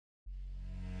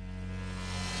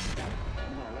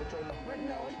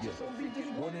Warning.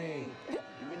 Warning.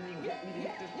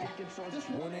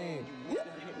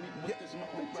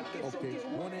 Okay,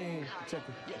 warning. Check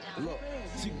it. Look,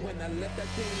 see when I let that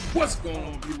thing. What's going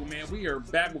on, people, man? We are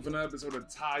back with another episode of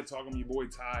Ty Talk. I'm your boy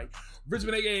Ty,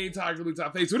 Richmond, aka Ty Really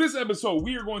Ty Face. So this episode,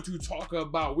 we are going to talk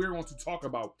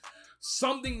about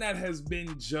something that has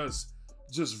been just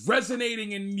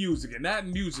resonating in music, and that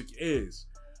music is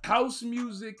house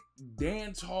music,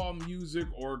 dance hall music,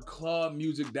 or club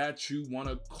music, that you want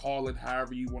to call it,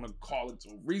 however you want to call it.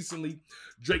 So recently,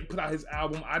 Drake put out his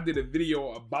album. I did a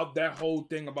video about that whole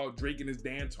thing about Drake and his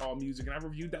dance hall music, and I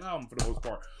reviewed the album for the most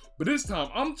part. But this time,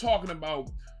 I'm talking about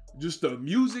just the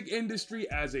music industry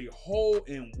as a whole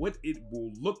and what it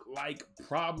will look like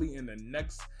probably in the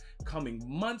next coming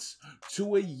months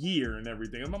to a year and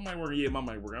everything. My mic working? Yeah, my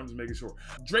mic working. I'm just making sure.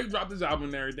 Drake dropped his album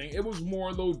and everything. It was more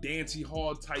little dancey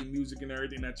hall type music and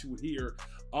everything that you would hear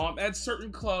at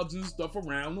certain clubs and stuff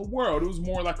around the world. It was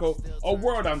more like a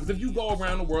world album. Because if you go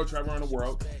around the world, travel around the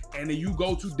world, and then you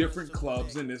go to different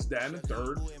clubs and this, that, and the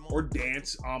third, or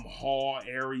dance hall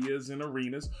areas and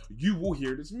arenas, you will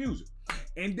hear this music.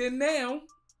 And then now,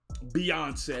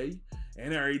 Beyonce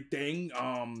and everything,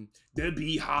 the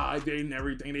Beehive and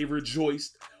everything, they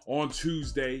rejoiced on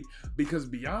Tuesday because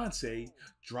Beyonce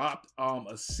dropped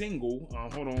a single.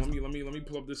 Hold on, let me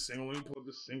pull up this single. Let me pull up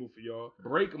this single for y'all.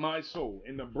 "Break My Soul."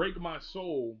 And the "Break My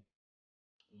Soul"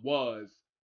 was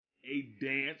a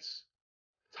dance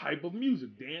type of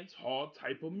music, dance hall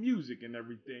type of music and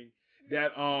everything.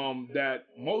 That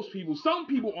most people, some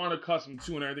people aren't accustomed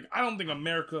to and everything. I don't think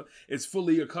America is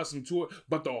fully accustomed to it,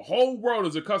 but the whole world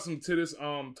is accustomed to this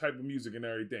type of music and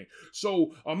everything.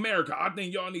 So America, I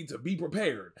think y'all need to be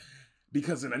prepared,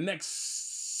 because in the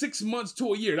next 6 months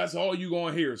to a year, that's all you're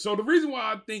gonna hear. So the reason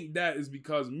why I think that is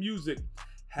because music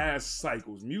has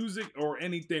cycles. Music or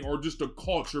anything, or just a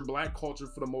culture, black culture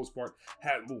for the most part,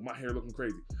 had. Ooh, my hair looking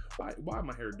crazy. Why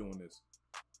my hair doing this?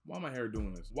 Why my hair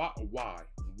doing this? Why?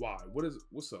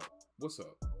 What's up,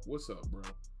 bro?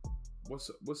 What's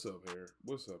up, hair?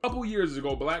 What's up? A couple years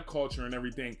ago, black culture and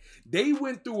everything, they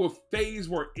went through a phase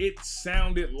where it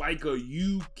sounded like a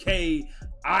UK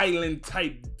island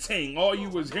type thing. All you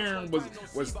was hearing was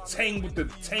tang with the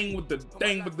thing,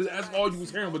 that's all you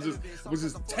was hearing was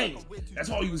just tang. That's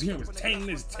all you was hearing was tang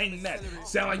this, tang that.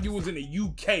 Sound like you was in the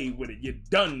UK with it. You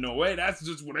done know it. That's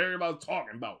just what everybody's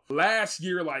talking about. Last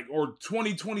year, or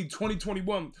 2020,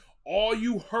 2021, all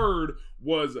you heard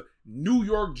was New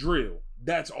York drill.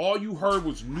 That's all you heard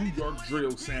was New York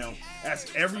drill sound.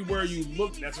 That's everywhere you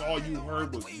looked. That's all you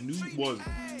heard was New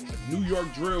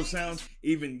York drill sound.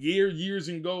 Even years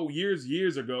ago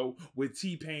with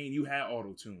T-Pain, you had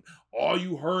auto-tune. All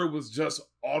you heard was just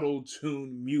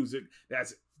auto-tune music.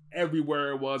 That's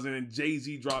everywhere it was. And then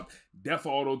Jay-Z dropped Def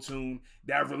Auto-Tune.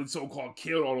 That really so-called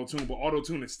killed auto-tune, but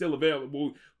auto-tune is still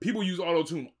available. People use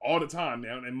auto-tune all the time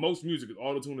now, and most music is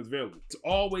auto-tune is available. It's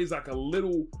always like a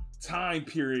little time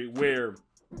period where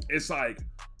it's like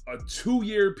a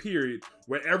 2-year period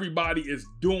where everybody is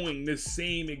doing this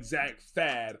same exact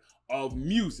fad of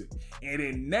music. And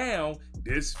then now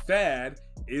this fad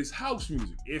is house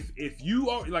music. If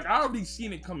you are, like, I already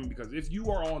seen it coming, because if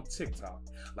you are on TikTok,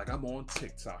 like I'm on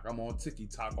TikTok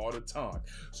all the time.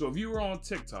 So if you are on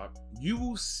TikTok, you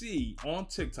will see on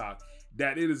TikTok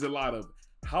that it is a lot of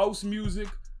house music,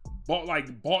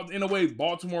 in a way,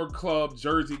 Baltimore club,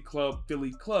 Jersey club,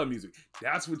 Philly club music.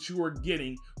 That's what you are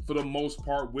getting for the most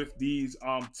part with these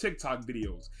TikTok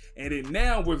videos. And then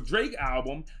now with Drake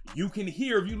album, you can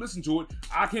hear, if you listen to it,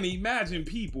 I can imagine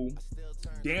people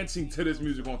dancing to this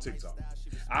music on TikTok.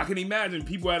 I can imagine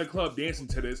people at a club dancing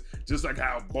to this, just like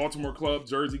how Baltimore club,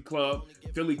 Jersey club,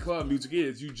 Philly club music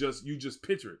is. You just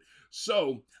picture it.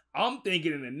 So I'm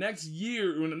thinking in the next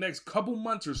year, or in the next couple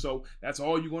months or so, that's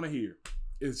all you're gonna hear.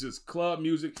 It's just club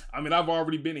music. I mean, I've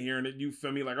already been hearing it, you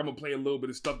feel me? Like, I'm gonna play a little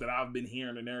bit of stuff that I've been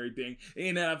hearing and everything,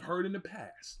 and that I've heard in the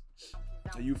past.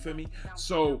 You feel me?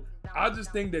 So I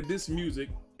just think that this music,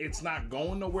 it's not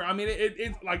going nowhere. I mean,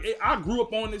 I grew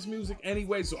up on this music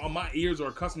anyway, so my ears are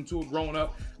accustomed to it growing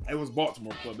up. It was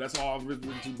Baltimore club. That's all I was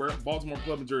listening to, Baltimore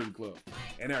club and Jersey club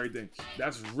and everything.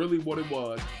 That's really what it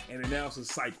was. And then now it's a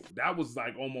cycle. That was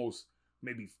like almost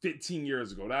maybe 15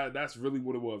 years ago. That's really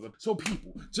what it was. So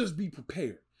people, just be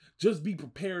prepared. Just be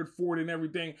prepared for it and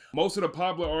everything. Most of the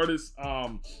popular artists,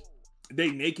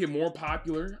 they make it more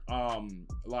popular.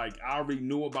 Like, I already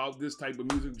knew about this type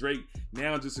of music. Drake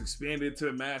now just expanded to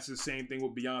the masses. Same thing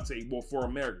with Beyonce. Well, for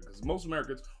America, because most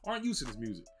Americans aren't used to this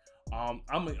music.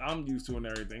 I'm used to it and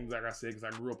everything, like I said, because I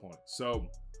grew up on it. So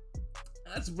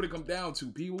that's what it comes down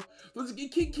to, people. Let's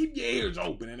keep your ears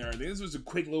open and everything. This was a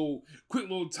quick little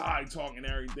Ty talk and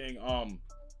everything.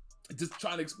 just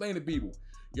trying to explain to people,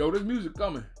 yo, this music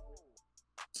coming.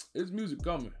 This music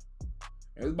coming.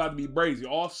 And it's about to be crazy.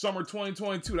 All summer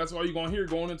 2022, that's all you're going to hear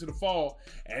going into the fall.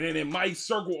 And then it might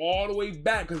circle all the way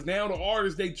back because now the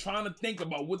artists, they trying to think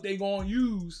about what they going to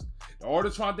use. The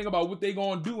artists trying to think about what they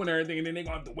going to do and everything. And then they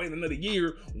going to have to wait another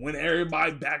year when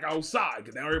everybody back outside.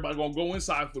 Because now everybody going to go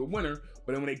inside for the winter.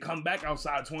 But then when they come back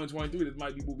outside 2023, this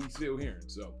might be what we still hearing.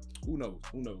 So who knows?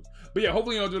 Who knows? But yeah,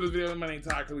 hopefully you enjoyed this video. My name's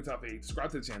Ty, Curly Top 8.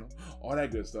 Subscribe to the channel. All that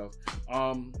good stuff.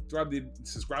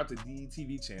 Subscribe to the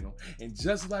DETV channel. And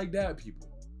just like that, people,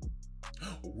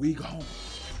 we gone.